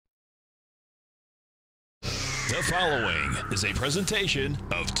The following is a presentation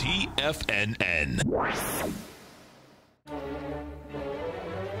of TFNN.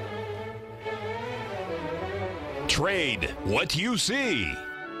 Trade what you see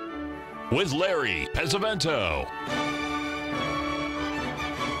with Larry Pesavento.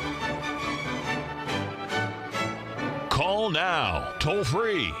 Call now, toll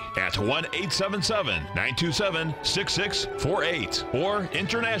free at 1-877-927-6648 or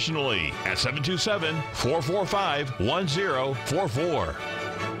internationally at 727-445-1044.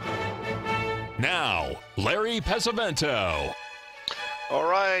 Now, Larry Pesavento. All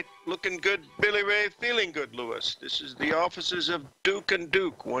right, looking good, Billy Ray, feeling good, Lewis. This is the offices of Duke &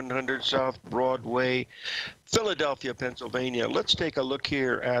 Duke, 100 South Broadway, Philadelphia, Pennsylvania. Let's take a look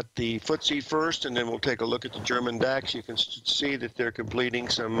here at the FTSE first, and then we'll take a look at the German DAX. You can see that they're completing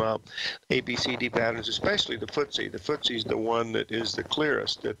some ABCD patterns, especially the FTSE. The FTSE is the one that is the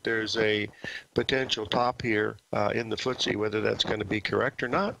clearest, that there's a potential top here in the FTSE. Whether that's going to be correct or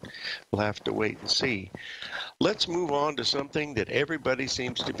not, we'll have to wait and see. Let's move on to something that everybody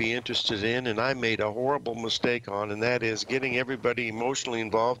seems to be interested in, and I made a horrible mistake on, and that is getting everybody emotionally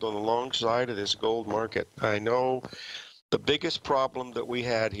involved on the long side of this gold market. I know the biggest problem that we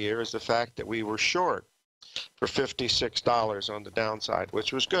had here is the fact that we were short for $56 on the downside,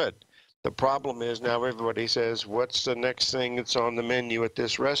 which was good. The problem is now everybody says, what's the next thing that's on the menu at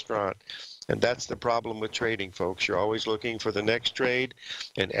this restaurant? And that's the problem with trading, folks. You're always looking for the next trade,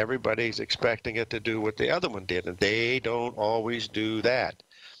 and everybody's expecting it to do what the other one did, and they don't always do that.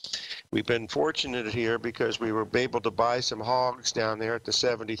 We've been fortunate here because we were able to buy some hogs down there at the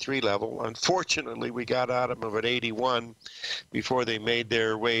 73 level. Unfortunately, we got out of them at 81 before they made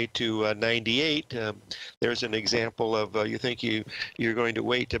their way to 98. There's an example of you think you're going to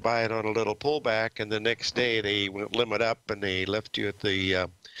wait to buy it on a little pullback, and the next day they went limit up and they left you at the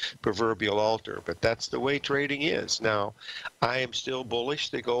proverbial altar. But that's the way trading is. Now, I am still bullish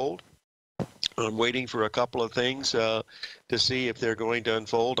the gold. I'm waiting for a couple of things to see if they're going to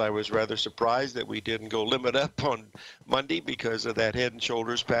unfold. I was rather surprised that we didn't go limit up on Monday because of that head and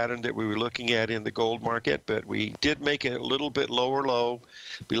shoulders pattern that we were looking at in the gold market, but we did make it a little bit lower low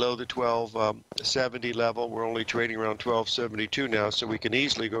below the 1270 level. We're only trading around 1272 now, so we can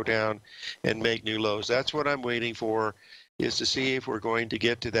easily go down and make new lows. That's what I'm waiting for, is to see if we're going to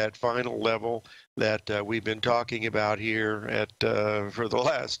get to that final level that we've been talking about here at for the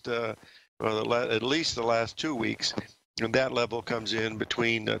last at least the last 2 weeks, and that level comes in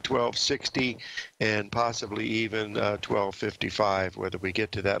between 1260 and possibly even 1255. Whether we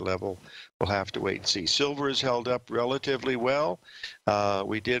get to that level, we'll have to wait and see. Silver has held up relatively well.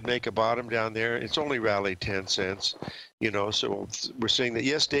 We did make a bottom down there. It's only rallied 10 cents. You know, so we're seeing that.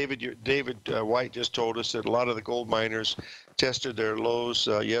 Yes, David White just told us that a lot of the gold miners tested their lows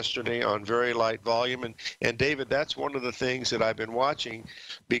yesterday on very light volume, and David, that's one of the things that I've been watching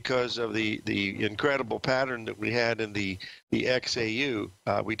because of the incredible pattern that we had in the XAU.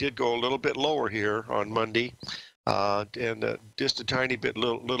 We did go a little bit lower here on Monday, and just a tiny bit,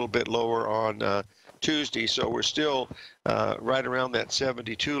 little bit lower on Tuesday, so we're still right around that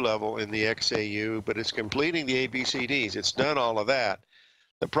 72 level in the XAU, but it's completing the ABCDs. It's done all of that.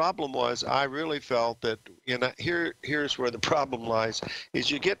 The problem was, I really felt that, here's where the problem lies, is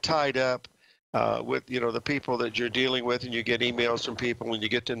you get tied up with, the people that you're dealing with, and you get emails from people, and you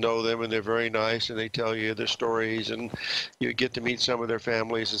get to know them, and they're very nice, and they tell you their stories, and you get to meet some of their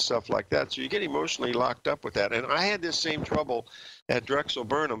families and stuff like that. So you get emotionally locked up with that. And I had this same trouble at Drexel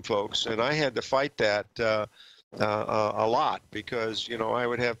Burnham, folks, and I had to fight that a lot because, I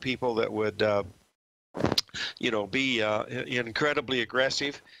would have people that would be incredibly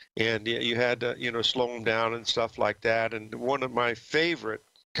aggressive, and you had to, slow them down and stuff like that. And one of my favorite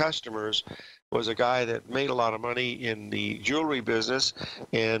customers was a guy that made a lot of money in the jewelry business,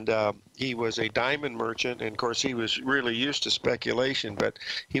 and he was a diamond merchant, and of course he was really used to speculation, but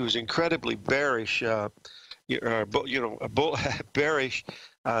he was incredibly bearish, bearish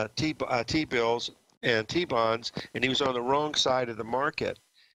T-bills and T-bonds, and he was on the wrong side of the market.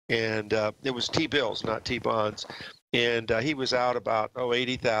 And it was T-bills, not T-bonds. And he was out about,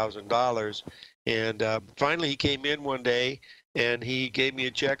 $80,000. And finally he came in one day, and he gave me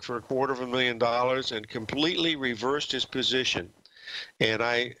a check for $250,000 and completely reversed his position. And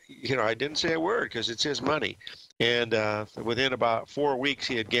I didn't say a word because it's his money. And within about 4 weeks,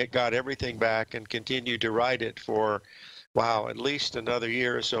 he had got everything back and continued to ride it for, wow, at least another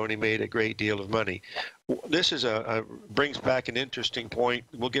year or so, and he made a great deal of money. This is brings back an interesting point.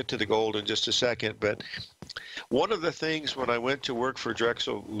 We'll get to the gold in just a second, but One of the things when I went to work for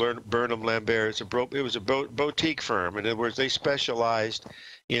Drexel Burnham Lambert, it was a boutique firm. In other words, they specialized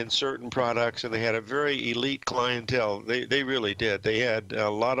in certain products, and they had a very elite clientele. They really did. They had a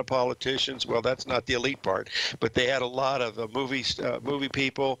lot of politicians. Well, that's not the elite part, but they had a lot of movie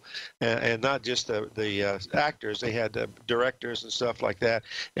people, and not just the actors. They had directors and stuff like that,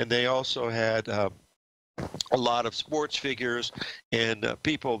 and they also had a lot of sports figures and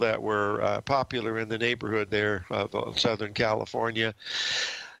people that were popular in the neighborhood there of Southern California,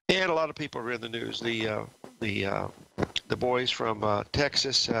 and a lot of people were in the news. The boys from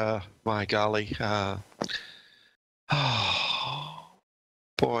Texas, my golly, oh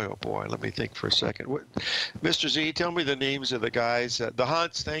boy, let me think for a second. Mr. Z, tell me the names of the guys. The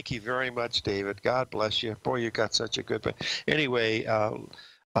Hunts, thank you very much, David. God bless you. Boy, you got such a good. But anyway.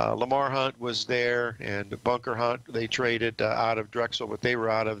 Lamar Hunt was there, and Bunker Hunt. They traded out of Drexel, but they were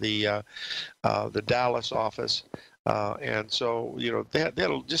out of the Dallas office, and so they had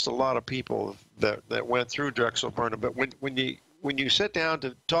just a lot of people that went through Drexel Burnham. But when you sit down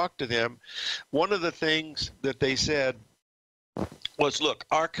to talk to them, one of the things that they said was, look,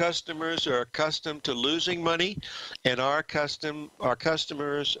 our customers are accustomed to losing money, and our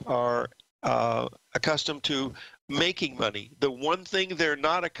customers are accustomed to making money. The one thing they're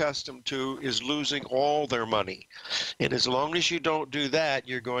not accustomed to is losing all their money. And as long as you don't do that,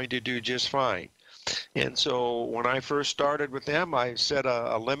 you're going to do just fine. And so when I first started with them, I set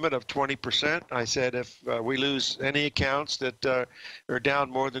a limit of 20%. I said if we lose any accounts that are down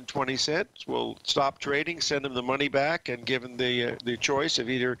more than 20 cents, we'll stop trading, send them the money back, and give them the choice of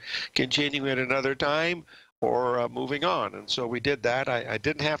either continuing at another time or moving on. And so we did that. I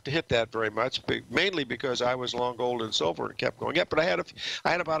didn't have to hit that very much, but mainly because I was long gold and silver and kept going up. But I had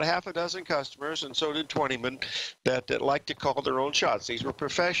about a half a dozen customers, and so did 20-men that like to call their own shots. These were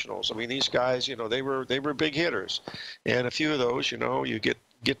professionals. I mean, these guys, they were big hitters, and a few of those, you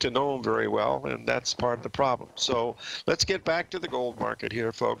get to know them very well, and that's part of the problem. So let's get back to the gold market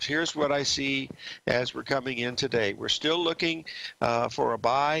here, folks. Here's what I see as we're coming in today. We're still looking for a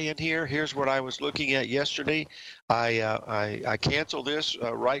buy in here. Here's what I was looking at yesterday. I canceled this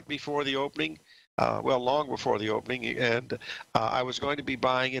right before the opening. Long before the opening, and I was going to be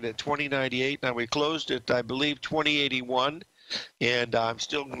buying it at 20.98. Now we closed at, I believe, 20.81, and I'm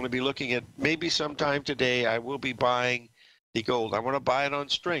still going to be looking at maybe sometime today. I will be buying the gold. I want to buy it on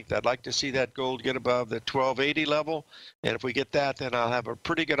strength. I'd like to see that gold get above the 1280 level, and if we get that, then I'll have a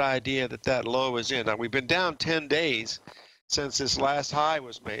pretty good idea that low is in. Now, we've been down 10 days since this last high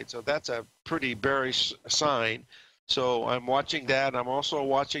was made, so that's a pretty bearish sign. So I'm watching that. I'm also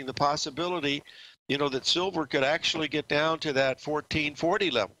watching the possibility, that silver could actually get down to that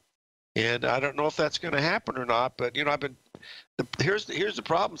 1440 level. And I don't know if that's going to happen or not, but here's the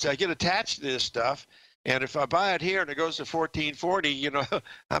problem. So I get attached to this stuff, and if I buy it here and it goes to 1440,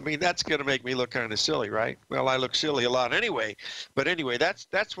 I mean, that's going to make me look kind of silly, right? Well, I look silly a lot anyway. But anyway,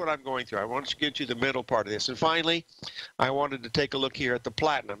 that's what I'm going through. I wanted to get you the middle part of this. And finally, I wanted to take a look here at the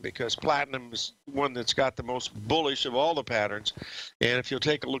platinum, because platinum is one that's got the most bullish of all the patterns. And if you'll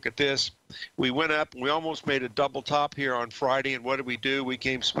take a look at this, we went up, we almost made a double top here on Friday. And what did we do? We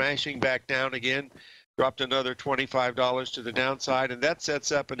came smashing back down again, dropped another $25 to the downside, and that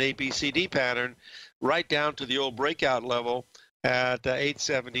sets up an ABCD pattern right down to the old breakout level at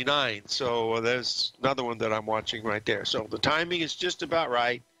 879. So there's another one that I'm watching right there. So the timing is just about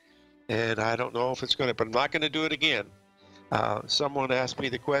right, and I don't know if it's going to, but I'm not going to do it again. Someone asked me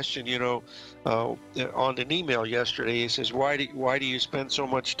the question, on an email yesterday. He says, why do you spend so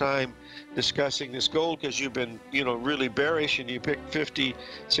much time discussing this gold? Because you've been, really bearish, and you picked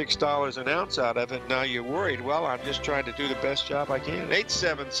 $56 an ounce out of it. Now you're worried. Well, I'm just trying to do the best job I can.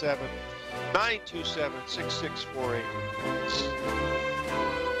 877-927-6648.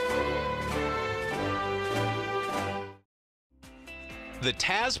 The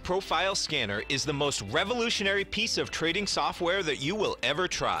TAS Profile Scanner is the most revolutionary piece of trading software that you will ever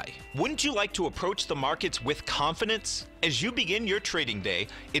try. Wouldn't you like to approach the markets with confidence? As you begin your trading day,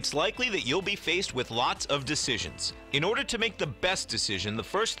 it's likely that you'll be faced with lots of decisions. In order to make the best decision, the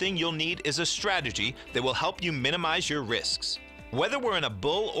first thing you'll need is a strategy that will help you minimize your risks. Whether we're in a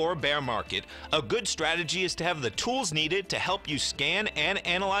bull or bear market, a good strategy is to have the tools needed to help you scan and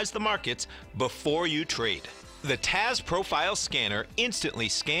analyze the markets before you trade. The TAS Profile Scanner instantly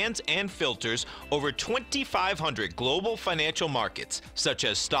scans and filters over 2,500 global financial markets, such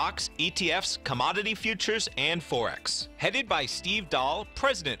as stocks, ETFs, commodity futures, and Forex. Headed by Steve Dahl,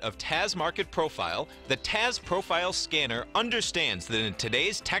 president of TAS Market Profile, the TAS Profile Scanner understands that in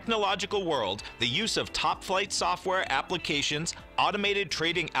today's technological world, the use of top-flight software applications, automated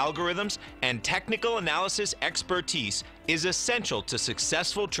trading algorithms, and technical analysis expertise is essential to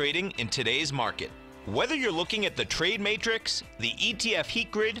successful trading in today's market. Whether you're looking at the trade matrix, the ETF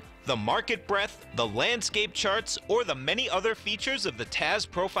heat grid, the market breadth, the landscape charts, or the many other features of the TAS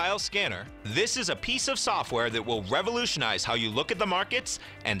Profile Scanner, this is a piece of software that will revolutionize how you look at the markets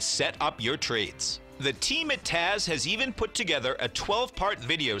and set up your trades. The team at TAS has even put together a 12-part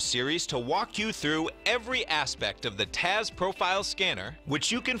video series to walk you through every aspect of the TAS Profile Scanner,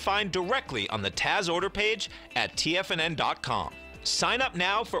 which you can find directly on the TAS order page at TFNN.com. Sign up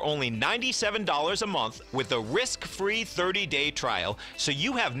now for only $97 a month with a risk-free 30-day trial, so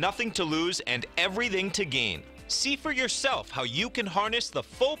you have nothing to lose and everything to gain. See for yourself how you can harness the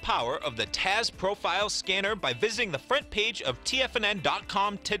full power of the TAS Profile Scanner by visiting the front page of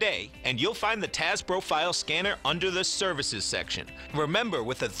TFNN.com today, and you'll find the TAS Profile Scanner under the Services section. Remember,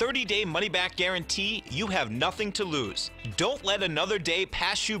 with a 30-day money-back guarantee, you have nothing to lose. Don't let another day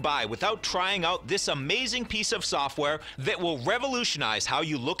pass you by without trying out this amazing piece of software that will revolutionize how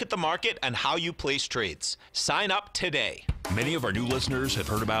you look at the market and how you place trades. Sign up today. Many of our new listeners have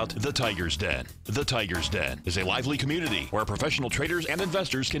heard about The Tiger's Den. The Tiger's Den is a lively community where professional traders and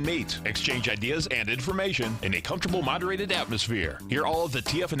investors can meet, exchange ideas and information in a comfortable, moderated atmosphere. Hear all of the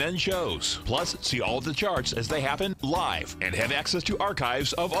TFNN shows, plus see all of the charts as they happen live and have access to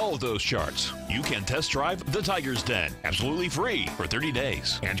archives of all of those charts. You can test drive The Tiger's Den absolutely free for 30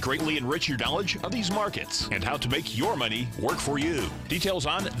 days and greatly enrich your knowledge of these markets and how to make your money work for you. Details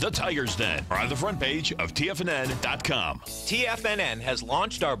on The Tiger's Den are on the front page of TFNN.com. TFNN has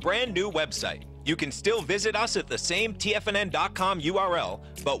launched our brand new website. You can still visit us at the same TFNN.com URL,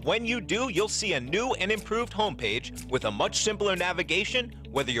 but when you do, you'll see a new and improved homepage with a much simpler navigation,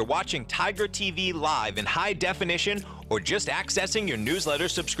 whether you're watching Tiger TV live in high definition or just accessing your newsletter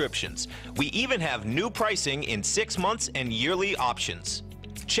subscriptions. We even have new pricing in 6 months and yearly options.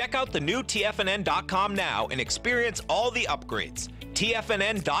 Check out the new TFNN.com now and experience all the upgrades.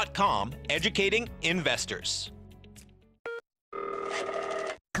 TFNN.com, educating investors.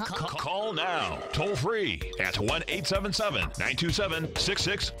 Call now, toll free at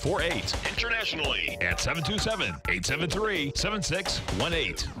 1-877-927-6648. Internationally at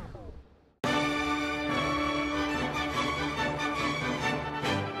 727-873-7618.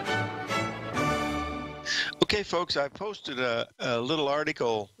 Okay, folks, I posted a little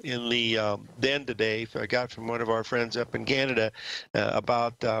article in the Den today I got from one of our friends up in Canada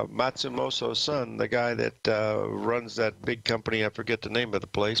about Matsumoto's son, the guy that runs that big company. I forget the name of the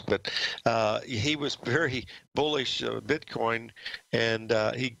place, but he was very bullish of Bitcoin, and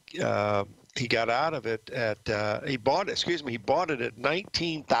he got out of it at he bought it at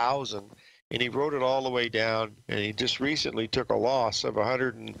 19,000. And he wrote it all the way down, and he just recently took a loss of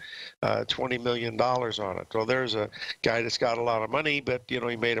 $120 million on it. So there's a guy that's got a lot of money, but, you know,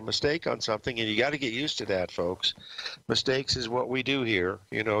 he made a mistake on something, and you got to get used to that, folks. Mistakes is what we do here.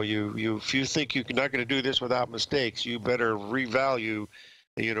 You know, if you think you're not going to do this without mistakes, you better revalue,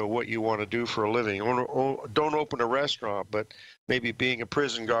 you know, what you want to do for a living. Don't open a restaurant, but maybe being a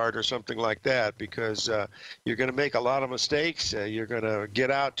prison guard or something like that, because you're going to make a lot of mistakes. You're going to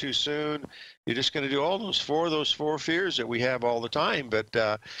get out too soon. You're just going to do all those four fears that we have all the time.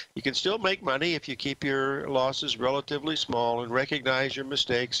 But you can still make money if you keep your losses relatively small and recognize your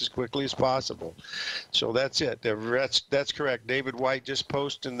mistakes as quickly as possible. So that's it. That's correct. David White just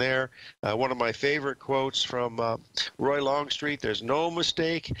posted in there one of my favorite quotes from Roy Longstreet. There's no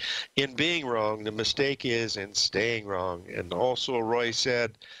mistake in being wrong. The mistake is in staying wrong. And also Roy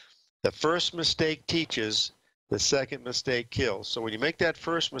said, the first mistake teaches, the second mistake kills. So when you make that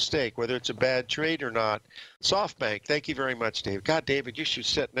first mistake, whether it's a bad trade or not, SoftBank, thank you very much, David. God, David, you should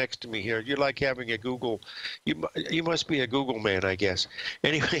sit next to me here. You're like having a Google, you must be a Google man, I guess.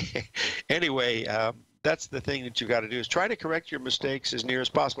 Anyway, that's the thing that you got to do, is try to correct your mistakes as near as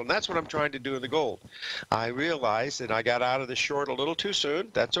possible. And that's what I'm trying to do in the gold. I realized that I got out of the short a little too soon.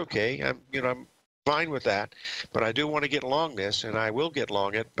 That's okay. I'm fine with that, but I do want to get long this, and I will get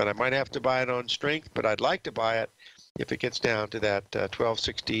long it, but I might have to buy it on strength, but I'd like to buy it if it gets down to that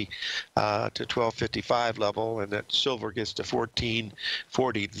 1260 to 1255 level, and that silver gets to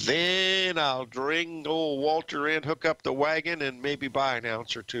 1440, then I'll bring old Walter in, hook up the wagon, and maybe buy an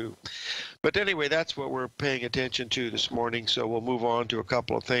ounce or two. But anyway, that's what we're paying attention to this morning, so we'll move on to a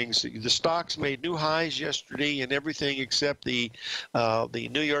couple of things. The stocks made new highs yesterday and everything except the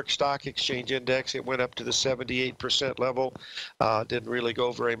New York Stock Exchange Index. It went up to the 78% level. Didn't really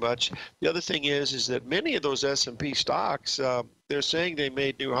go very much. The other thing is that many of those S&P stocks, they're saying they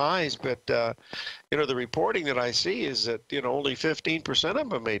made new highs, but the reporting that I see is that only 15% of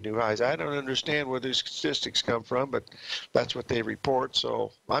them made new highs. I don't understand where these statistics come from, but that's what they report.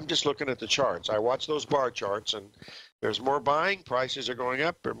 So I'm just looking at the charts. I watch those bar charts, and there's more buying, prices are going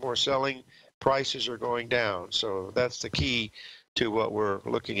up, or more selling, prices are going down. So that's the key to what we're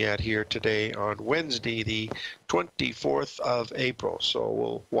looking at here today on Wednesday, the 24th of April. So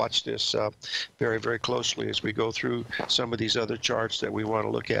we'll watch this very, very closely as we go through some of these other charts that we want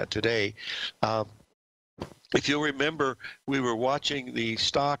to look at today. If you'll remember, we were watching the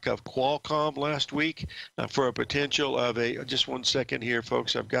stock of Qualcomm last week for a potential of a, just 1 second here,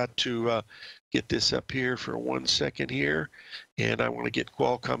 folks. I've got to get this up here for 1 second here. And I want to get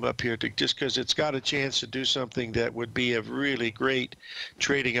Qualcomm up here just because it's got a chance to do something that would be a really great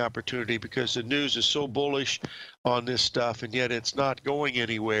trading opportunity, because the news is so bullish on this stuff, and yet it's not going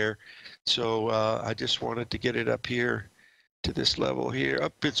anywhere. So I just wanted to get it up here to this level here.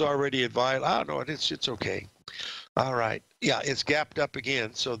 Up, it's already at Violet. Oh, no, it's okay. All right. Yeah, it's gapped up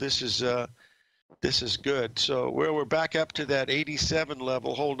again. So this is good. So we're back up to that 87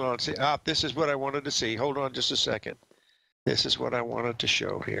 level. Hold on. See, this is what I wanted to see. Hold on just a second. This is what I wanted to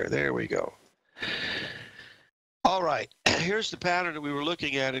show here. There we go. All right. Here's the pattern that we were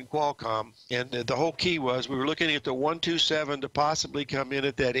looking at in Qualcomm, and the whole key was we were looking at the 127 to possibly come in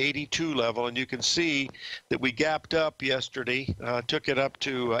at that 82 level, and you can see that we gapped up yesterday, took it up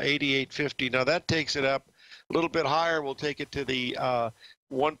to 88.50. Now that takes it up a little bit higher. We'll take it to the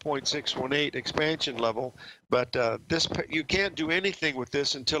 1.618 expansion level, but this, you can't do anything with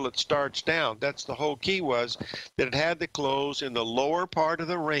this until it starts down. That's the whole key, was that it had to close in the lower part of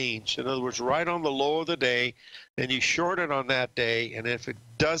the range. In other words, right on the low of the day, and you short it on that day, and if it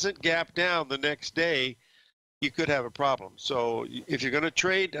doesn't gap down the next day, you could have a problem. So if you're going to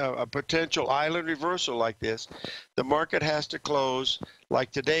trade a potential island reversal like this, the market has to close,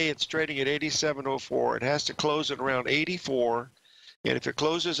 like today it's trading at 87.04. It has to close at around 84. And if it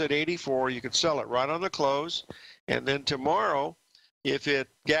closes at 84, you can sell it right on the close. And then tomorrow, if it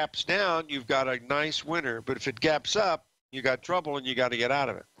gaps down, you've got a nice winner. But if it gaps up, you got trouble and you got to get out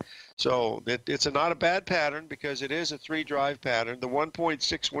of it. So it's not a bad pattern, because it is a 3-drive pattern. The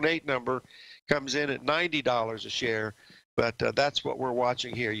 1.618 number comes in at $90 a share. But that's what we're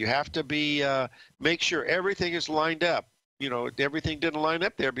watching here. You have to be make sure everything is lined up. Everything didn't line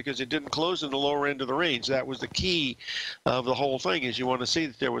up there because it didn't close in the lower end of the range. That was the key of the whole thing, is you want to see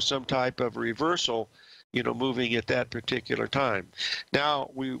that there was some type of reversal, moving at that particular time. Now,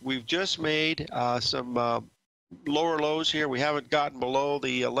 we've just made some lower lows here. We haven't gotten below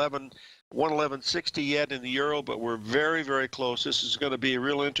the 111.60 yet in the euro, but we're very, very close. This is going to be a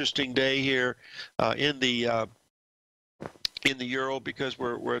real interesting day here in the euro, because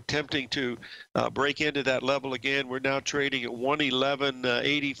we're attempting to break into that level again. We're now trading at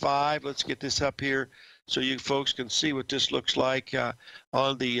 111.85. Let's get this up here so you folks can see what this looks like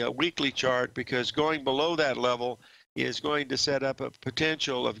on the weekly chart, because going below that level is going to set up a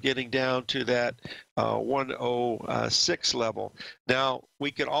potential of getting down to that 106 level. Now,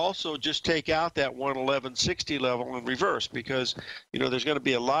 we could also just take out that 111.60 level and reverse, because there's going to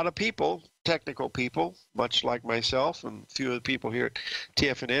be a lot of people, technical people, much like myself and a few of the people here at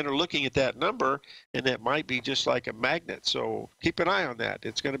TFNN, are looking at that number, and that might be just like a magnet. So keep an eye on that.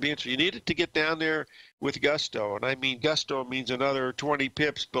 It's going to be interesting. You need it to get down there with gusto, and I mean gusto means another 20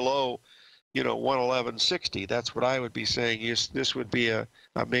 pips below 111.60. That's what I would be saying. Yes, this would be a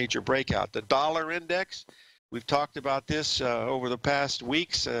major breakout. The dollar index, we've talked about this over the past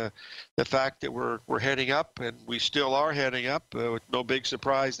weeks, the fact that we're heading up, and we still are heading up. No big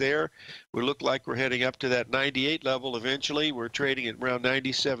surprise there. We look like we're heading up to that 98 level eventually. We're trading at around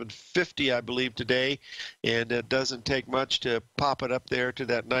 97.50, I believe, today, and it doesn't take much to pop it up there to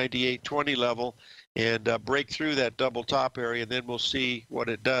that 98.20 level and break through that double top area, and then we'll see what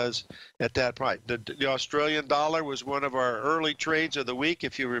it does at that price. The Australian dollar was one of our early trades of the week.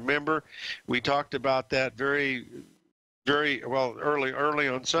 If you remember, we talked about that very very well early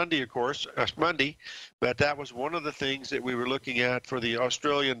on Sunday, of course, Monday, but that was one of the things that we were looking at for the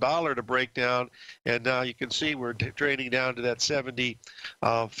Australian dollar to break down, and now you can see we're trading down to that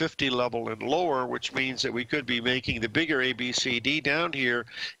 70.50 level and lower, which means that we could be making the bigger ABCD down here,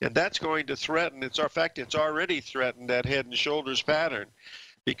 and that's going to threaten. In fact, it's already threatened that head and shoulders pattern,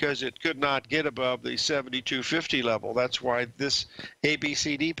 because it could not get above the 72.50 level. That's why this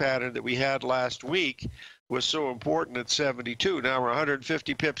ABCD pattern that we had last week was so important at 72. Now we're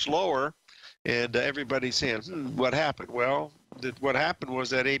 150 pips lower, and everybody's saying, what happened? Well, what happened was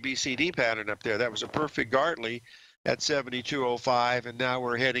that ABCD pattern up there. That was a perfect Gartley at 72.05, and now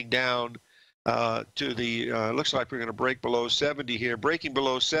we're heading down to the, looks like we're going to break below 70 here. Breaking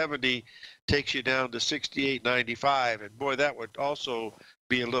below 70 takes you down to 68.95, and boy, that would also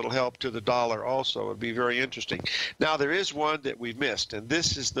be a little help to the dollar also. It'd be very interesting. Now, there is one that we've missed, and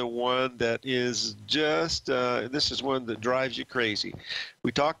this is the one that is just, this is one that drives you crazy.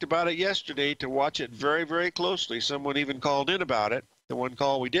 We talked about it yesterday to watch it very, very closely. Someone even called in about it, the one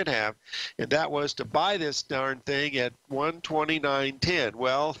call we did have, and that was to buy this darn thing at 129.10.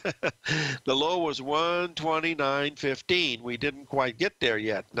 Well, the low was 129.15. We didn't quite get there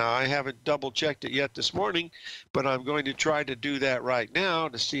yet. Now, I haven't double-checked it yet this morning, but I'm going to try to do that right now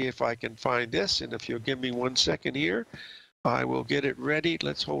to see if I can find this, and if you'll give me 1 second here, I will get it ready.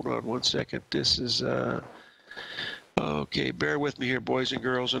 Let's hold on 1 second. This is... okay, bear with me here, boys and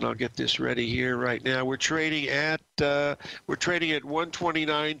girls, and I'll get this ready here right now. We're trading at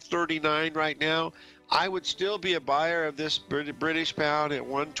 129.39 right now. I would still be a buyer of this British pound at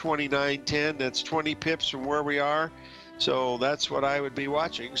 129.10. That's 20 pips from where we are. So that's what I would be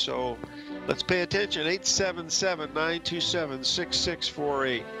watching. So let's pay attention.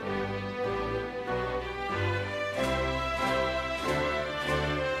 877-927-6648.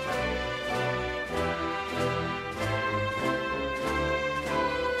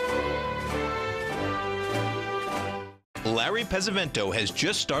 Larry Pesavento has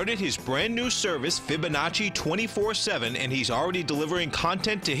just started his brand new service, Fibonacci 24/7, and he's already delivering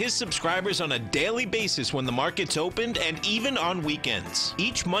content to his subscribers on a daily basis when the market's opened and even on weekends.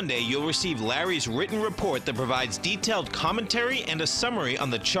 Each Monday, you'll receive Larry's written report that provides detailed commentary and a summary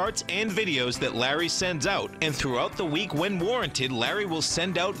on the charts and videos that Larry sends out. And throughout the week, when warranted, Larry will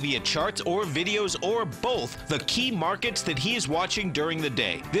send out via charts or videos or both the key markets that he is watching during the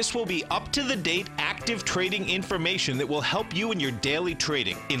day. This will be up-to-the-date, active trading information that will help you in your daily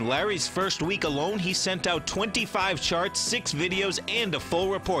trading. In Larry's first week alone, he sent out 25 charts, 6 videos, and a full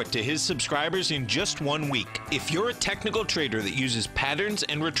report to his subscribers in just 1 week. If you're a technical trader that uses patterns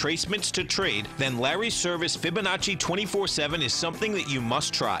and retracements to trade, then Larry's service Fibonacci 24/7 is something that you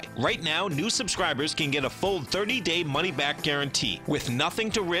must try. Right now, new subscribers can get a full 30-day money-back guarantee. With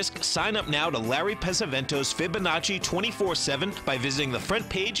nothing to risk, sign up now to Larry Pesavento's Fibonacci 24/7 by visiting the front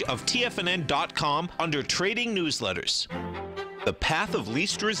page of TFNN.com under Trading Newsletters. The Path of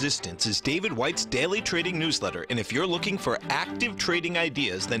Least Resistance is David White's daily trading newsletter, and if you're looking for active trading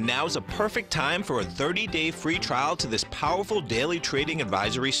ideas, then now's a perfect time for a 30-day free trial to this powerful daily trading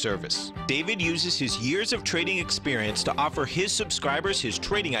advisory service. David uses his years of trading experience to offer his subscribers his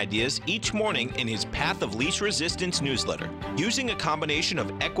trading ideas each morning in his Path of Least Resistance newsletter. Using a combination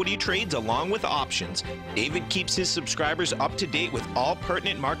of equity trades along with options, David keeps his subscribers up to date with all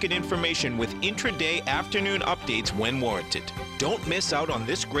pertinent market information with intraday afternoon updates when warranted. Don't miss out on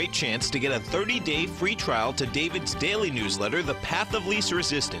this great chance to get a 30-day free trial to David's daily newsletter, The Path of Least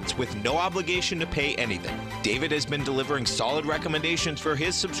Resistance, with no obligation to pay anything. David has been delivering solid recommendations for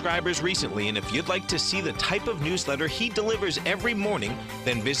his subscribers recently, and if you'd like to see the type of newsletter he delivers every morning,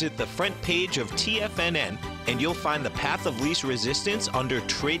 then visit the front page of TFNN, and you'll find The Path of Least Resistance under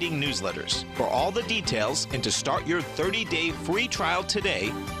Trading Newsletters. For all the details and to start your 30-day free trial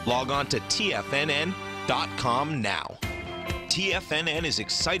today, log on to TFNN.com now. TFNN is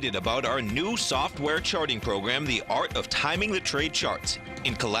excited about our new software charting program, The Art of Timing the Trade Charts.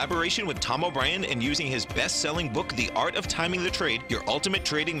 In collaboration with Tom O'Brien and using his best-selling book, The Art of Timing the Trade, Your Ultimate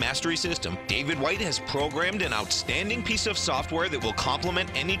Trading Mastery System, David White has programmed an outstanding piece of software that will complement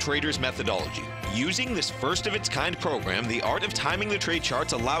any trader's methodology. Using this first-of-its-kind program, The Art of Timing the Trade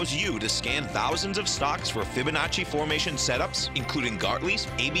Charts allows you to scan thousands of stocks for Fibonacci formation setups, including Gartleys,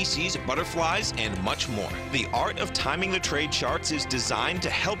 ABCs, butterflies, and much more. The Art of Timing the Trade Charts is designed to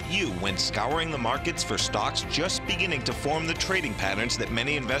help you when scouring the markets for stocks just beginning to form the trading patterns that that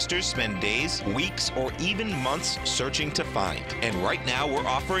many investors spend days, weeks, or even months searching to find. And right now, we're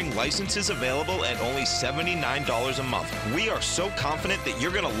offering licenses available at only $79 a month. We are so confident that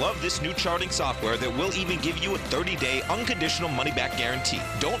you're going to love this new charting software that will even give you a 30-day unconditional money-back guarantee.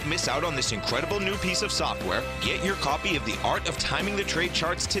 Don't miss out on this incredible new piece of software. Get your copy of The Art of Timing the Trade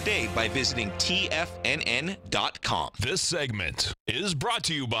Charts today by visiting TFNN.com. This segment is brought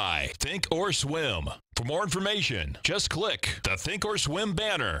to you by Think or Swim. For more information, just click the Think or Swim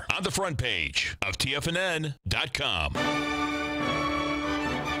banner on the front page of TFNN.com.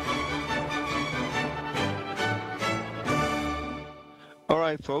 All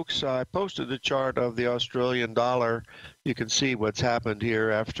right, folks, I posted the chart of the Australian dollar. You can see what's happened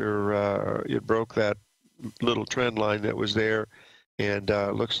here after it broke that little trend line that was there. And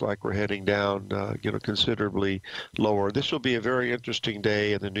looks like we're heading down, considerably lower. This will be a very interesting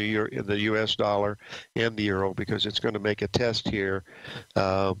day in the U.S. dollar and the euro, because it's going to make a test here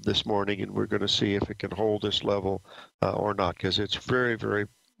this morning, and we're going to see if it can hold this level or not, because it's very, very,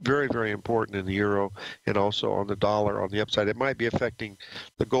 very, very important in the euro and also on the dollar on the upside. It might be affecting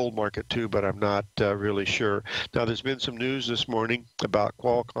the gold market too, but I'm not really sure. Now, there's been some news this morning about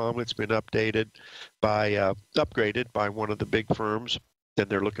Qualcomm. It's been updated upgraded by one of the big firms, and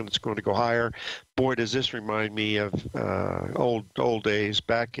they're looking it's going to go higher. Boy, does this remind me of old days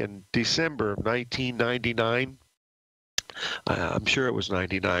back in December of 1999. I'm sure it was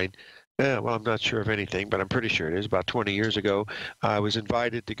 99. Well, I'm not sure of anything, but I'm pretty sure it is. About 20 years ago, I was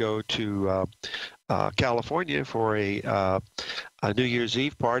invited to go to California for a New Year's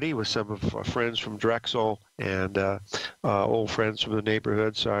Eve party with some of our friends from Drexel and old friends from the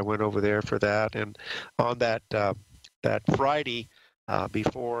neighborhood. So I went over there for that. And on that Friday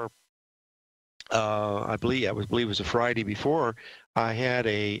before, I believe it was a Friday before, I had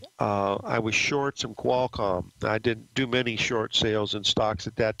I was short some Qualcomm. I didn't do many short sales in stocks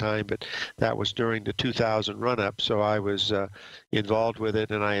at that time, but that was during the 2000 run-up, so I was involved with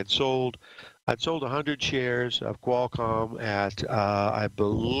it, and I'd sold 100 shares of Qualcomm at,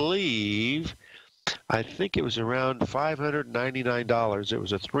 I think it was around $599. It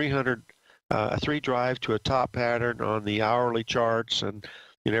was a 3 drive to a top pattern on the hourly charts, and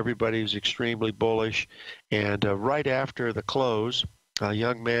everybody was extremely bullish. And right after the close, a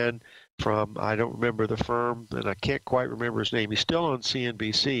young man from, I don't remember the firm, and I can't quite remember his name. He's still on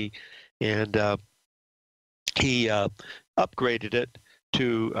CNBC, and he upgraded it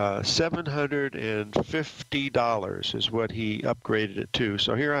to $750 is what he upgraded it to.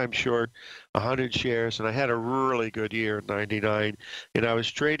 So here I'm short 100 shares, and I had a really good year in 99, and I was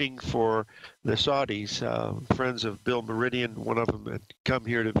trading for the Saudis, friends of Bill Meridian. One of them had come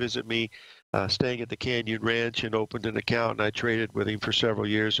here to visit me, staying at the Canyon Ranch, and opened an account, and I traded with him for several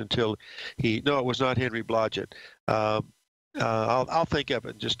years until no, it was not Henry Blodgett. I'll think of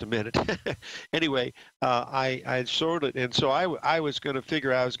it in just a minute. Anyway, I sold it, and so I was going to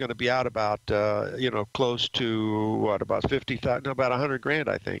figure I was going to be out about close to what, about 50,000, no, about 100 grand,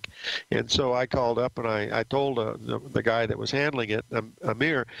 I think. And so I called up and I told the guy that was handling it,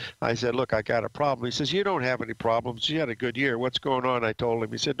 Amir, I said, look, I got a problem. He says, you don't have any problems. You had a good year. What's going on? I told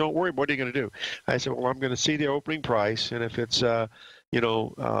him. He said, don't worry. What are you going to do? I said, well, I'm going to see the opening price, and if it's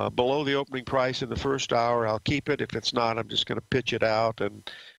below the opening price in the first hour, I'll keep it. If it's not, I'm just going to pitch it out and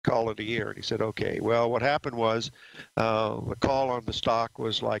call it a year. And he said, okay. Well, what happened was the call on the stock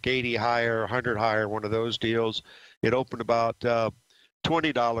was like 80 higher, 100 higher, one of those deals. It opened about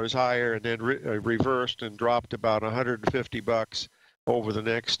 $20 higher, and then reversed and dropped about $150 over the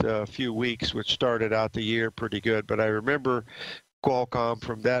next few weeks, which started out the year pretty good. But I remember Qualcomm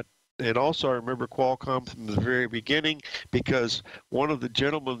from that. And also, I remember Qualcomm from the very beginning, because one of the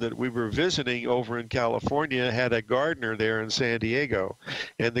gentlemen that we were visiting over in California had a gardener there in San Diego.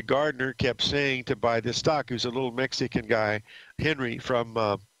 And the gardener kept saying to buy this stock. He was a little Mexican guy, Henry, from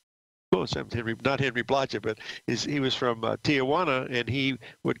not Henry Blodgett, but he was from Tijuana, and he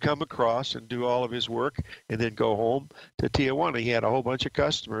would come across and do all of his work and then go home to Tijuana. He had a whole bunch of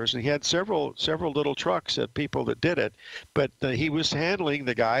customers, and he had several little trucks of people that did it, but he was handling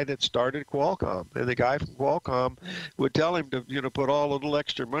the guy that started Qualcomm, and the guy from Qualcomm would tell him to put all the little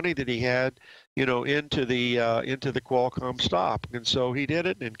extra money that he had into the Qualcomm stock. And so he did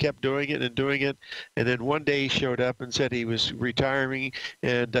it and kept doing it. And then one day he showed up and said he was retiring,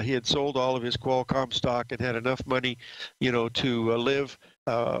 and he had sold all of his Qualcomm stock and had enough money, to live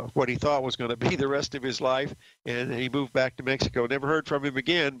what he thought was going to be the rest of his life. And he moved back to Mexico. Never heard from him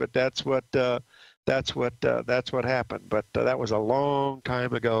again, but that's what that's what happened. But that was a long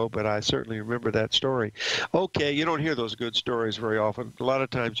time ago, but I certainly remember that story. Okay, you don't hear those good stories very often. A lot of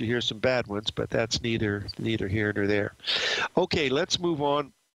times you hear some bad ones, but that's neither here nor there. Okay, let's move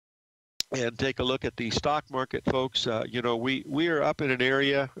on and take a look at the stock market, folks. You know, we are up in an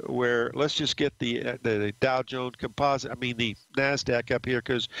area where, let's just get the Dow Jones Composite, the NASDAQ up here,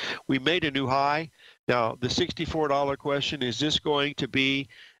 because we made a new high. Now, the $64 question, is this going to be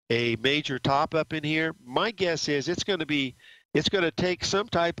a major top up in here? My guess is it's going to take some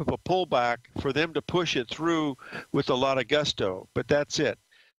type of a pullback for them to push it through with a lot of gusto, but that's it.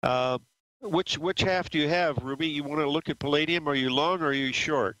 Which half do you have, Ruby? You want to look at palladium? Are you long or are you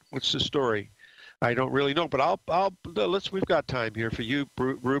short? What's the story? I don't really know, but we've got time here for you,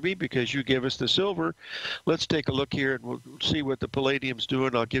 Ruby, because you give us the silver. Let's take a look here and we'll see what the palladium's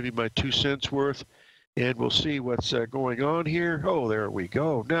doing. I'll give you my 2 cents worth, and we'll see what's going on here. Oh, there we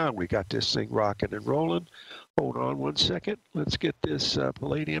go. Now we got this thing rocking and rolling. Hold on 1 second. Let's get this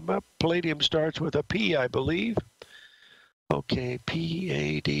palladium up. Palladium starts with a P, I believe. Okay,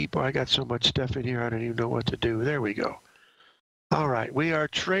 P-A-D. Boy, I got so much stuff in here, I don't even know what to do. There we go. All right, we are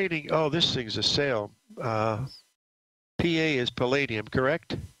trading. Oh, this thing's a sale. PA is palladium,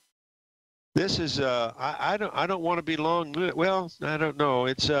 correct? This is, I don't want to be long. Well, I don't know.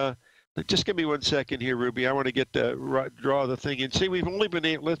 It's, just give me 1 second here, Ruby. I want to get draw the thing in. See, we've only been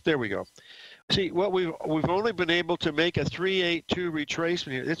able, there we go. See, what we've only been able to make a 382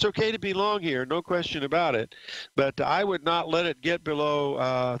 retracement here. It's okay to be long here, no question about it, but I would not let it get below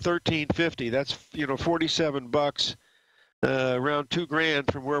 1350. That's 47 bucks, around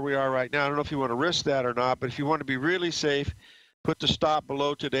 $2,000 from where we are right now. I don't know if you want to risk that or not, but if you want to be really safe, put the stop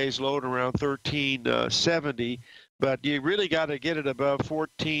below today's low at around 1370. But you really got to get it above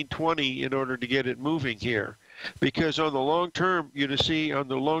 1420 in order to get it moving here. Because on the long term, you see on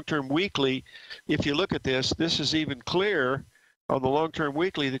the long term weekly, if you look at this, this is even clearer on the long term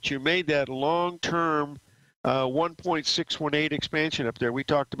weekly that you made that long term 1.618 expansion up there. We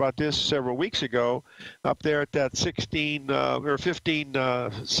talked about this several weeks ago up there at that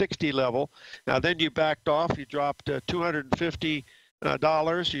 1560 level. Now then you backed off, you dropped $250.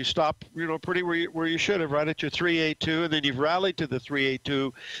 You stop, pretty where you should have, right at your 382, and then you've rallied to the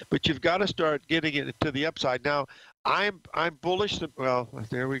 382, but you've got to start getting it to the upside. Now, I'm bullish. Well,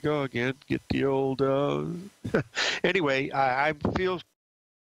 there we go again. Get the old. Anyway, I feel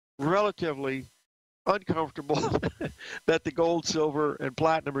relatively uncomfortable that the gold, silver, and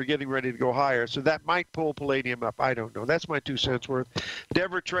platinum are getting ready to go higher. So that might pull palladium up. I don't know. That's my 2 cents worth.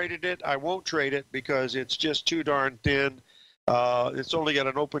 Never traded it. I won't trade it because it's just too darn thin. It's only got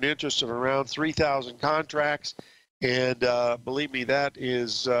an open interest of around 3,000 contracts, and believe me, that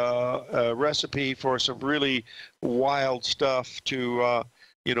is a recipe for some really wild stuff to,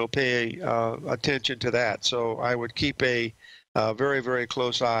 pay attention to that. So I would keep a very, very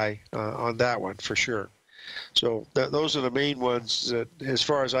close eye on that one for sure. So those are the main ones that, as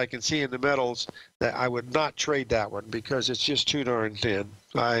far as I can see in the metals, that I would not trade that one because it's just too darn thin.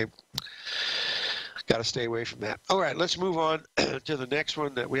 I got to stay away from that. All right, let's move on to the next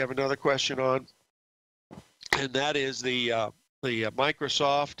one that we have another question on, and that is the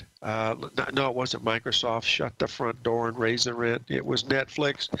Microsoft. No, it wasn't Microsoft. Shut the front door and raise the rent. It was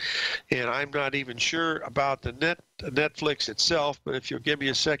Netflix, and I'm not even sure about the Netflix itself. But if you'll give me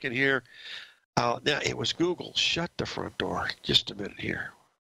a second here, now it was Google. Shut the front door. Just a minute here.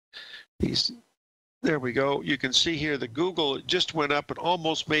 There we go. You can see here that Google just went up and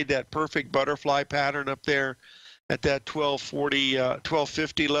almost made that perfect butterfly pattern up there at that 1240,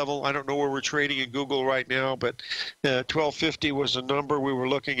 1250 level. I don't know where we're trading in Google right now, but 1250 was the number we were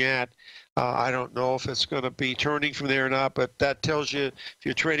looking at. I don't know if it's going to be turning from there or not, but that tells you if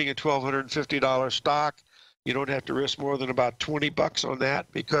you're trading a $1,250 stock, you don't have to risk more than about 20 bucks on that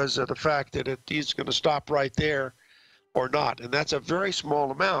because of the fact that it's going to stop right there or not, and that's a very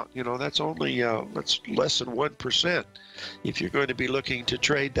small amount. That's only that's less than 1% if you're going to be looking to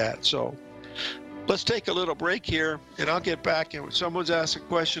trade that. So let's take a little break here, and I'll get back. And someone's asked a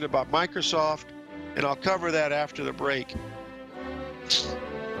question about Microsoft, and I'll cover that after the break.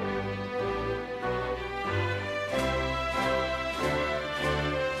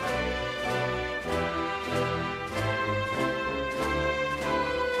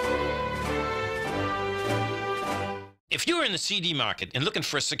 If you're in the CD market and looking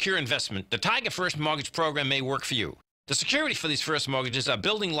for a secure investment, the Tiger First Mortgage Program may work for you. The security for these first mortgages are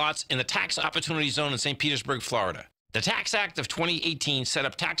building lots in the Tax Opportunity Zone in St. Petersburg, Florida. The Tax Act of 2018 set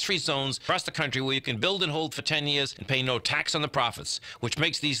up tax-free zones across the country where you can build and hold for 10 years and pay no tax on the profits, which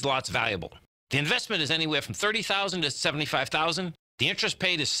makes these lots valuable. The investment is anywhere from $30,000 to $75,000. The interest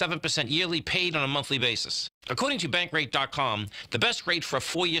paid is 7% yearly, paid on a monthly basis. According to Bankrate.com, the best rate for a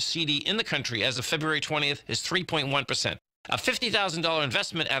 4-year CD in the country as of February 20th is 3.1%. A $50,000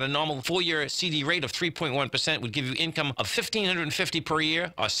 investment at a normal 4-year CD rate of 3.1% would give you income of $1,550 per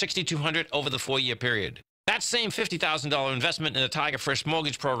year or $6,200 over the 4-year period. That same $50,000 investment in the Tiger First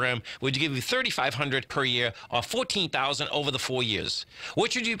Mortgage Program would give you $3,500 per year or $14,000 over the 4 years.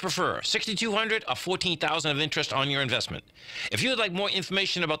 Which would you prefer, $6,200 or $14,000 of interest on your investment? If you would like more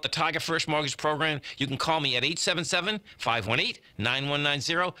information about the Tiger First Mortgage Program, you can call me at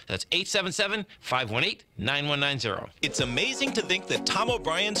 877-518-9190. That's 877-518-9190. It's amazing to think that Tom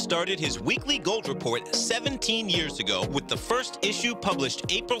O'Brien started his weekly gold report 17 years ago with the first issue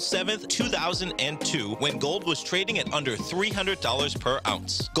published April 7th, 2002, when gold was trading at under $300 per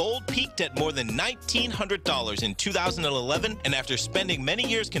ounce. Gold peaked at more than $1,900 in 2011, and after spending many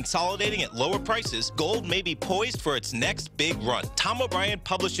years consolidating at lower prices, gold may be poised for its next big run. Tom O'Brien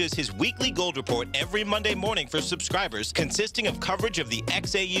publishes his weekly gold report every Monday morning for subscribers, consisting of coverage of the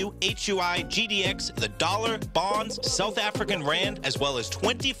XAU, HUI, GDX, the dollar, bonds, South African rand, as well as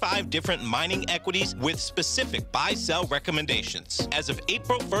 25 different mining equities with specific buy-sell recommendations. As of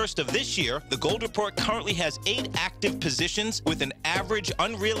April 1st of this year, the gold report currently has 8 active positions with an average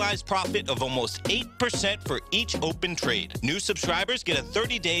unrealized profit of almost 8% for each open trade. New subscribers get a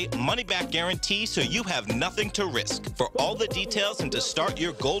 30-day money-back guarantee, so you have nothing to risk. For all the details and to start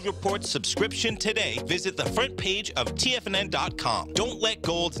your Gold Report subscription today, visit the front page of TFNN.com. Don't let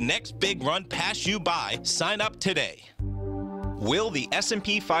gold's next big run pass you by. Sign up today. Will the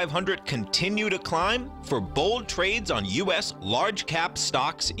S&P 500 continue to climb? For bold trades on U.S. large-cap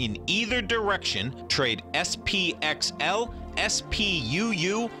stocks in either direction, trade SPXL,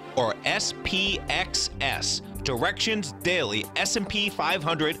 SPUU, or SPXS. Directions Daily S&P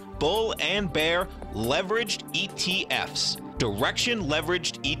 500 Bull and Bear Leveraged ETFs. Direction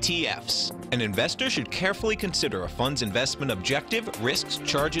Leveraged ETFs. An investor should carefully consider a fund's investment objective, risks,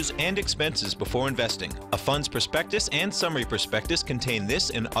 charges, and expenses before investing. A fund's prospectus and summary prospectus contain this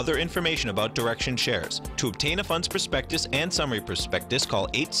and other information about Direction shares. To obtain a fund's prospectus and summary prospectus, call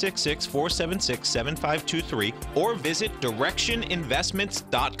 866-476-7523 or visit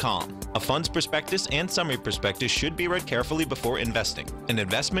directioninvestments.com. A fund's prospectus and summary prospectus should be read carefully before investing. An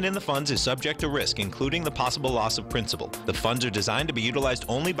investment in the funds is subject to risk, including the possible loss of principal. The funds are designed to be utilized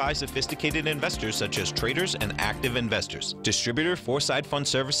only by sophisticated investors such as traders and active investors. Distributor Foreside Fund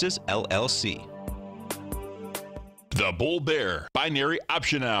Services, LLC. The Bull Bear Binary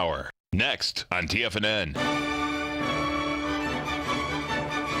Option Hour. Next on TFNN.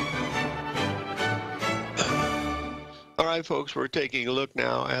 All right, folks, we're taking a look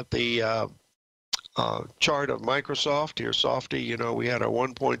now at the chart of Microsoft. Here, Softy, you know, we had a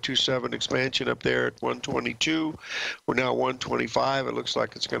 1.27 expansion up there at 122. We're now 125. It looks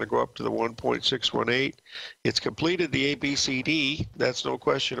like it's going to go up to the 1.618. It's completed the ABCD. That's no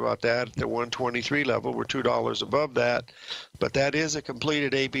question about that. At the 123 level, we're $2 above that. But that is a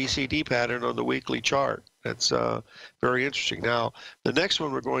completed ABCD pattern on the weekly chart. That's very interesting. Now, the next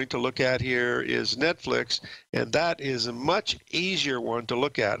one we're going to look at here is Netflix, and that is a much easier one to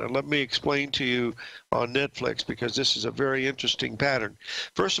look at. And let me explain to you on Netflix, because this is a very interesting pattern.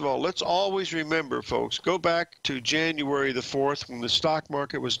 First of all, let's always remember, folks, go back to January the 4th when the stock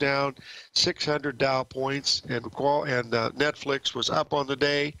market was down 600 Dow points and Netflix was up on the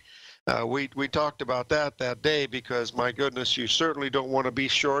day. We talked about that day because, my goodness, you certainly don't want to be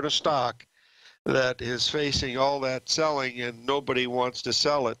short a stock that is facing all that selling and nobody wants to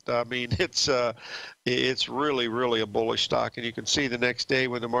sell it. I mean, it's really, really a bullish stock. And you can see the next day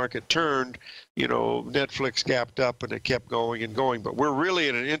when the market turned, you know, Netflix gapped up and it kept going and going. But we're really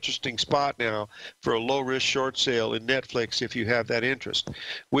in an interesting spot now for a low-risk short sale in Netflix if you have that interest.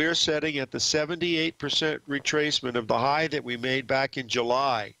 We're setting at the 78% retracement of the high that we made back in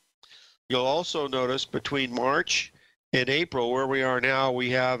July. You'll also notice between March in April, where we are now, we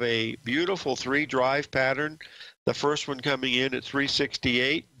have a beautiful 3-drive pattern. The first one coming in at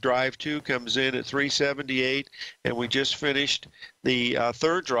 368, drive 2 comes in at 378, and we just finished the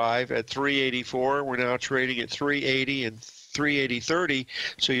third drive at 384. We're now trading at 380 and 380.30,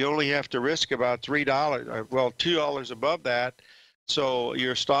 so you only have to risk about $3, well, $2 above that. So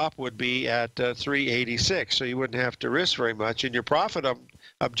your stop would be at 386, so you wouldn't have to risk very much, and your profit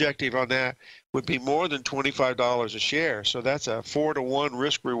objective on that would be more than $25 a share. So that's a 4-to-1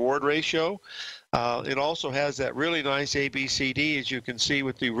 risk-reward ratio. It also has that really nice ABCD, as you can see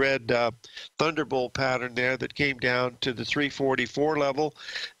with the red Thunderbolt pattern there that came down to the 344 level.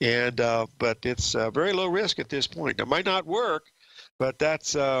 And but it's very low risk at this point. It might not work, but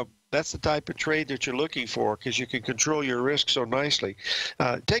that's that's the type of trade that you're looking for, because you can control your risk so nicely.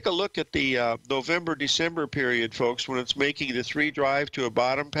 Take a look at the November-December period, folks, when it's making the 3 drive to a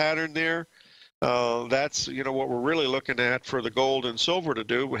bottom pattern there. That's what we're really looking at for the gold and silver to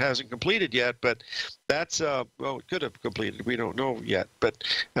do. It hasn't completed yet, but that's well, it could have completed. We don't know yet, but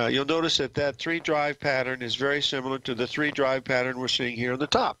you'll notice that 3 drive pattern is very similar to the 3 drive pattern we're seeing here on the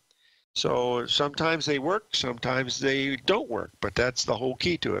top. So sometimes they work, sometimes they don't work, but that's the whole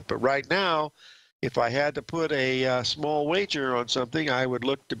key to it. But right now, if I had to put a small wager on something, I would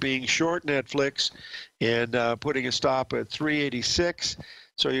look to being short Netflix and putting a stop at 386.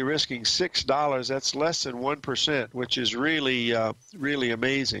 So you're risking $6. That's less than 1%, which is really, really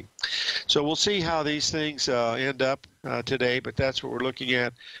amazing. So we'll see how these things end up today, but that's what we're looking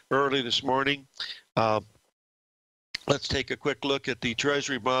at early this morning. Let's take a quick look at the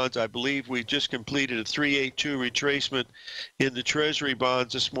Treasury bonds. I believe we just completed a 382 retracement in the Treasury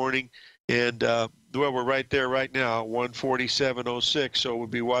bonds this morning. And, well, we're right there right now, 147.06. So we'll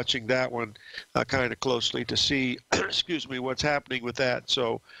be watching that one kind of closely to see, excuse me, what's happening with that.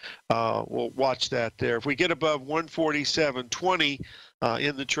 So we'll watch that there. If we get above 147.20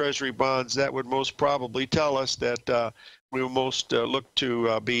 in the Treasury bonds, that would most probably tell us that we will most look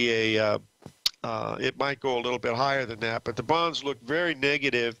to be a it might go a little bit higher than that, but the bonds look very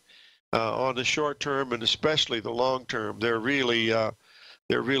negative on the short term and especially the long term. They're really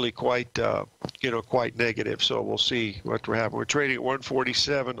quite quite negative. So we'll see what we're having. We're trading at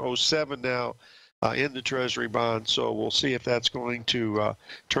 147.07 now in the Treasury bond. So we'll see if that's going to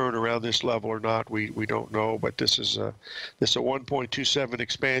turn around this level or not. We don't know, but this is a 1.27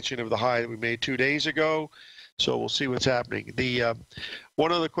 expansion of the high that we made 2 days ago. So we'll see what's happening. The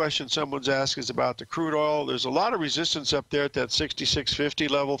one other question someone's asked is about the crude oil. There's a lot of resistance up there at that 66.50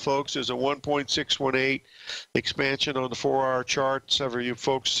 level, folks. There's a 1.618 expansion on the 4-hour chart. Several of you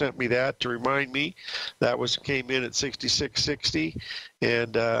folks sent me that to remind me. That came in at 66.60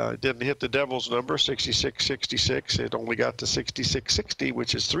 and didn't hit the devil's number, 66.66. It only got to 66.60,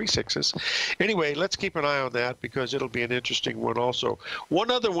 which is 3 sixes. Anyway, let's keep an eye on that because it'll be an interesting one also.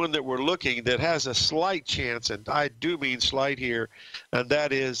 One other one that we're looking that has a slight chance, and I do mean slight here, and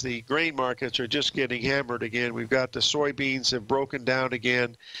that is the grain markets are just getting hammered again. We've got the soybeans have broken down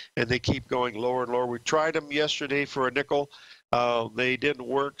again, and they keep going lower and lower. We tried them yesterday for a nickel. They didn't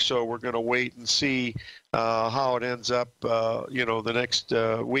work, so we're going to wait and see how it ends up, the next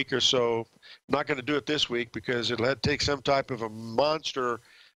week or so. I'm not going to do it this week because it'll have to take some type of a monster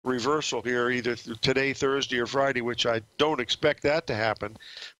reversal here, either today, Thursday, or Friday, which I don't expect that to happen.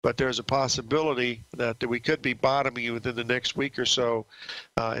 But there's a possibility that we could be bottoming within the next week or so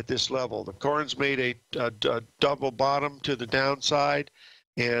at this level. The corn's made a double bottom to the downside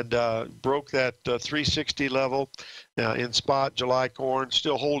and broke that 360 level in spot. July corn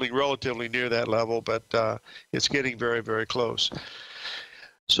still holding relatively near that level, but it's getting very, very close.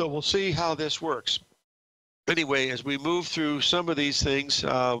 So we'll see how this works. Anyway, as we move through some of these things,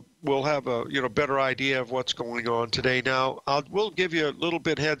 we'll have a better idea of what's going on today. Now, we'll give you a little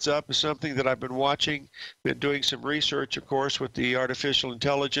bit heads up of something that I've been watching, been doing some research, of course, with the artificial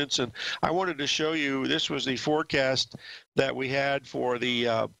intelligence, and I wanted to show you. This was the forecast that we had for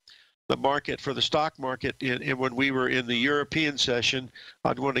the market, for the stock market, when we were in the European session.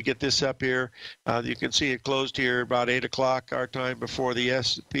 I'd want to get this up here. You can see it closed here about 8 o'clock our time before the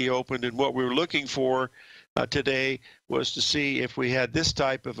S&P opened, and what we were looking for today was to see if we had this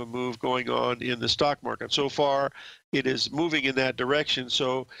type of a move going on in the stock market. So far, it is moving in that direction.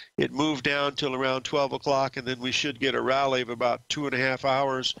 So it moved down till around 12 o'clock, and then we should get a rally of about 2.5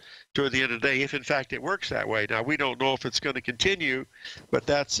 hours toward the end of the day, if in fact it works that way. Now, we don't know if it's going to continue, but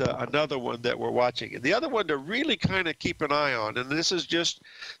that's another one that we're watching. And the other one to really kind of keep an eye on, and this is just,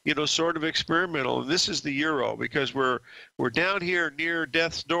 sort of experimental, and this is the euro, because we're down here near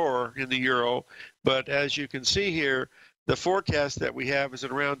death's door in the euro. But as you can see here, the forecast that we have is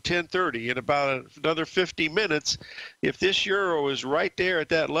at around 10:30. In about another 50 minutes, if this euro is right there at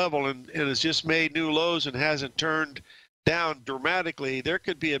that level and has just made new lows and hasn't turned down dramatically, there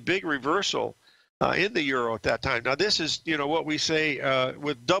could be a big reversal in the euro at that time. Now, this is, what we say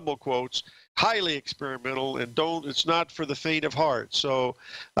with double quotes, highly experimental, and it's not for the faint of heart. So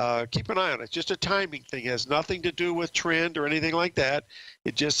keep an eye on it. It's just a timing thing. It has nothing to do with trend or anything like that.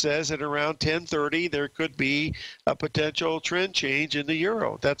 It just says at around 10:30 there could be a potential trend change in the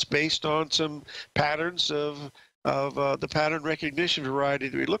euro. That's based on some patterns of the pattern recognition variety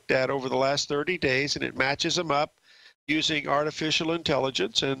that we looked at over the last 30 days, and it matches them up using artificial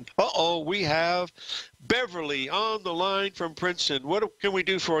intelligence. And we have Beverly on the line from Princeton. What can we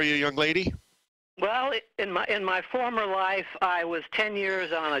do for you, young lady? Well, in my former life, I was 10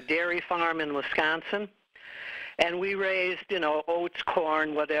 years on a dairy farm in Wisconsin, and we raised, oats,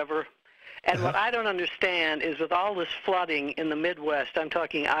 corn, whatever. And what I don't understand is with all this flooding in the Midwest, I'm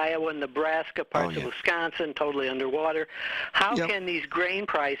talking Iowa, Nebraska, parts of Wisconsin, totally underwater, how can these grain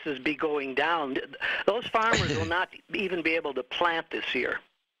prices be going down? Those farmers will not even be able to plant this year.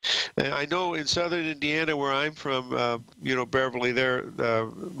 I know in southern Indiana, where I'm from, Beverly, there,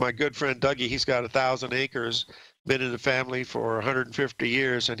 my good friend Dougie, he's got 1,000 acres, been in the family for 150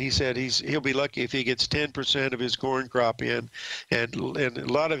 years, and he said he'll be lucky if he gets 10% of his corn crop in, and a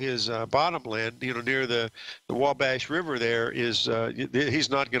lot of his bottom land, near the Wabash River there is he's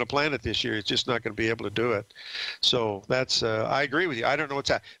not going to plant it this year. He's just not going to be able to do it. So that's I agree with you. I don't know what's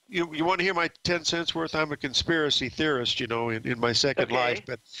that. You want to hear my 10 cents worth? I'm a conspiracy theorist, in my second life,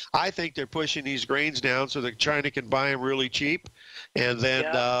 but I think they're pushing these grains down so that China can buy them really cheap, and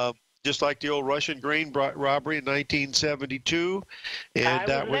then. Just like the old Russian grain robbery in 1972.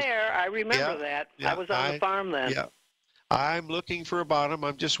 And I was there. I remember that. I was on the farm then. Yeah. I'm looking for a bottom.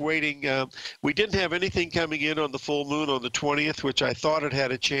 I'm just waiting. We didn't have anything coming in on the full moon on the 20th, which I thought it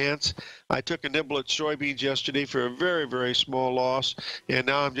had a chance. I took a nibble at soybeans yesterday for a very, very small loss, and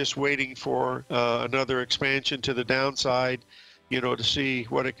now I'm just waiting for another expansion to the downside, to see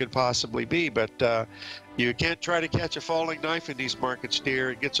what it could possibly be. But you can't try to catch a falling knife in these markets,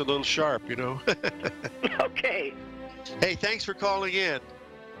 dear. It gets a little sharp, Okay. Hey, thanks for calling in.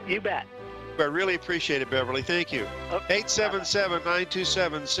 You bet. I really appreciate it, Beverly. Thank you. Okay.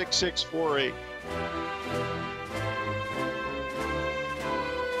 877-927-6648.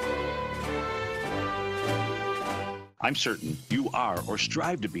 I'm certain you are or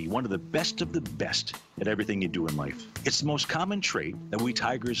strive to be one of the best at everything you do in life. It's the most common trait that we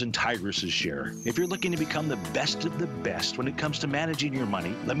tigers and tigresses share. If you're looking to become the best of the best when it comes to managing your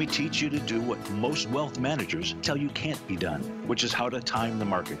money, let me teach you to do what most wealth managers tell you can't be done, which is how to time the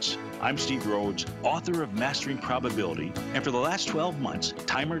markets. I'm Steve Rhodes, author of Mastering Probability, and for the last 12 months,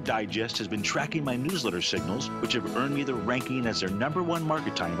 Timer Digest has been tracking my newsletter signals, which have earned me the ranking as their #1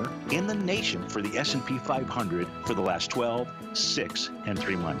 market timer in the nation for the S&P 500 for the last 12, 6, and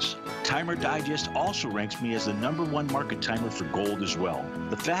 3 months. Timer Digest also ranks me as the #1 market timer for gold as well.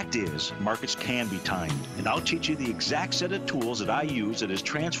 The fact is, markets can be timed, and I'll teach you the exact set of tools that I use that has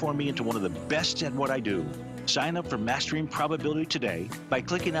transformed me into one of the best at what I do. Sign up for Mastering Probability today by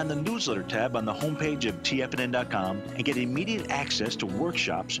clicking on the newsletter tab on the homepage of TFNN.com and get immediate access to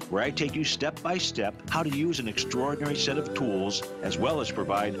workshops where I take you step by step how to use an extraordinary set of tools as well as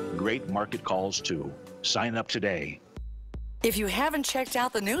provide great market calls too. Sign up today. If you haven't checked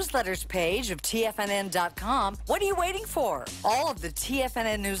out the newsletters page of TFNN.com, what are you waiting for? All of the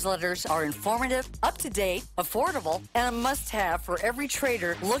TFNN newsletters are informative, up-to-date, affordable, and a must-have for every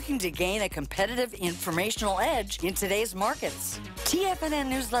trader looking to gain a competitive informational edge in today's markets. TFNN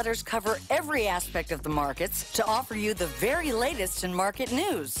newsletters cover every aspect of the markets to offer you the very latest in market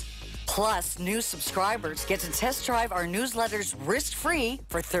news. Plus, new subscribers get to test drive our newsletters risk-free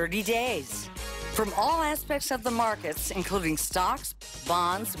for 30 days. From all aspects of the markets, including stocks,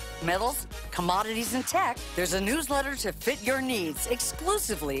 bonds, metals, commodities, and tech, there's a newsletter to fit your needs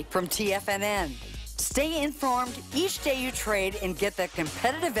exclusively from TFNN. Stay informed each day you trade and get that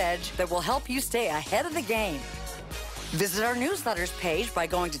competitive edge that will help you stay ahead of the game. Visit our newsletters page by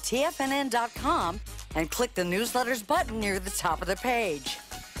going to TFNN.com and click the newsletters button near the top of the page.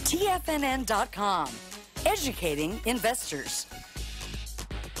 TFNN.com, educating investors.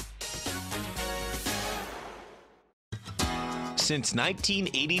 Since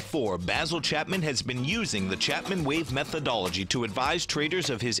 1984, Basil Chapman has been using the Chapman Wave methodology to advise traders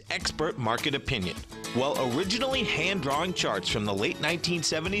of his expert market opinion. While originally hand-drawing charts from the late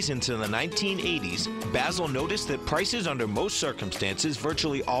 1970s into the 1980s, Basil noticed that prices under most circumstances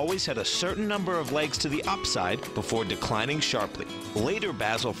virtually always had a certain number of legs to the upside before declining sharply. Later,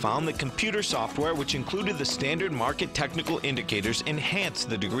 Basil found that computer software, which included the standard market technical indicators, enhanced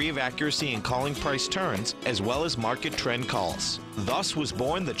the degree of accuracy in calling price turns, as well as market trend calls. Thus was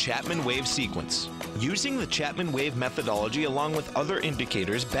born the Chapman Wave sequence. Using the Chapman Wave methodology along with other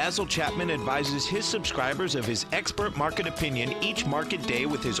indicators, Basil Chapman advises his subscribers of his expert market opinion each market day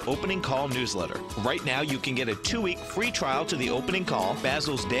with his opening call newsletter. Right now, you can get a 2-week free trial to the opening call,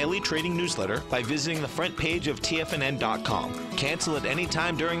 Basil's daily trading newsletter, by visiting the front page of TFNN.com. Cancel at any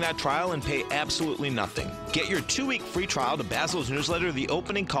time during that trial and pay absolutely nothing. Get your 2-week free trial to Basil's newsletter, The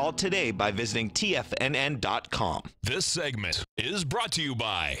Opening Call, today by visiting TFNN.com. This segment is brought to you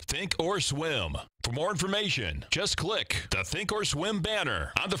by Think or Swim. For more information, just click the Think or Swim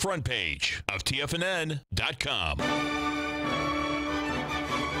banner on the front page of TFNN.com.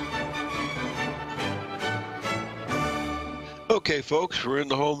 Okay, folks, we're in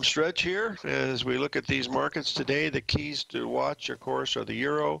the home stretch here. As we look at these markets today, the keys to watch, of course, are the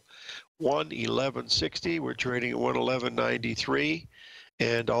euro, 111.60. We're trading at 111.93.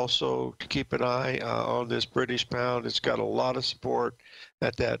 And also to keep an eye on this British pound. It's got a lot of support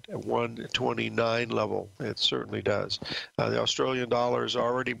at that 129 level. It certainly does. The Australian dollar is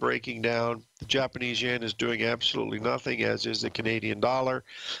already breaking down. The Japanese yen is doing absolutely nothing, as is the Canadian dollar.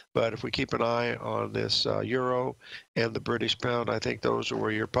 But if we keep an eye on this euro and the British pound, I think those are where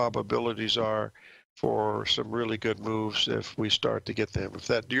your probabilities are for some really good moves if we start to get them. If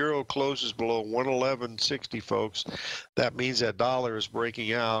that euro closes below 111.60, folks, that means that dollar is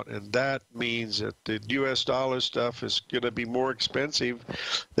breaking out, and that means that the U.S. dollar stuff is going to be more expensive.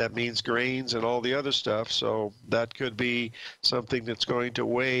 That means grains and all the other stuff, so that could be something that's going to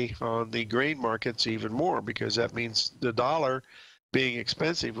weigh on the grain markets even more, because that means the dollar being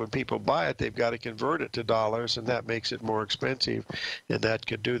expensive. When people buy it, they've got to convert it to dollars, and that makes it more expensive, and that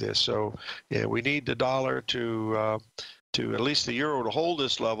could do this. So yeah, we need the dollar to at least the euro to hold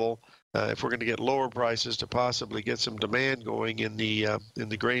this level if we're going to get lower prices, to possibly get some demand going in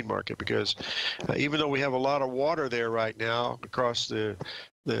the grain market, because even though we have a lot of water there right now across the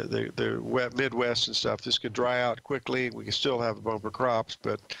Midwest and stuff, this could dry out quickly. We can still have bumper crops,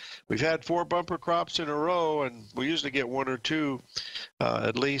 but we've had 4 bumper crops in a row, and we usually get 1 or 2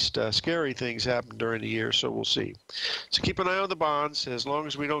 at least scary things happen during the year, so we'll see. So keep an eye on the bonds. As long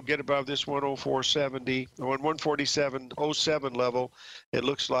as we don't get above this 104.70 or 147.07 level, it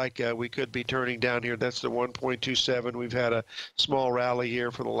looks like we could be turning down here. That's the 1.27. We've had a small rally here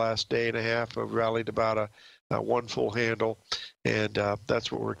for the last day and a half. We've rallied about a 1 full handle, and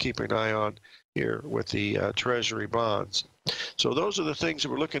that's what we're keeping an eye on here with the Treasury bonds. So those are the things that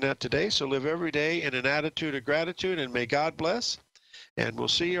we're looking at today. So live every day in an attitude of gratitude, and may God bless. And we'll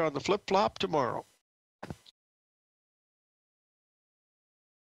see you on the flip-flop tomorrow.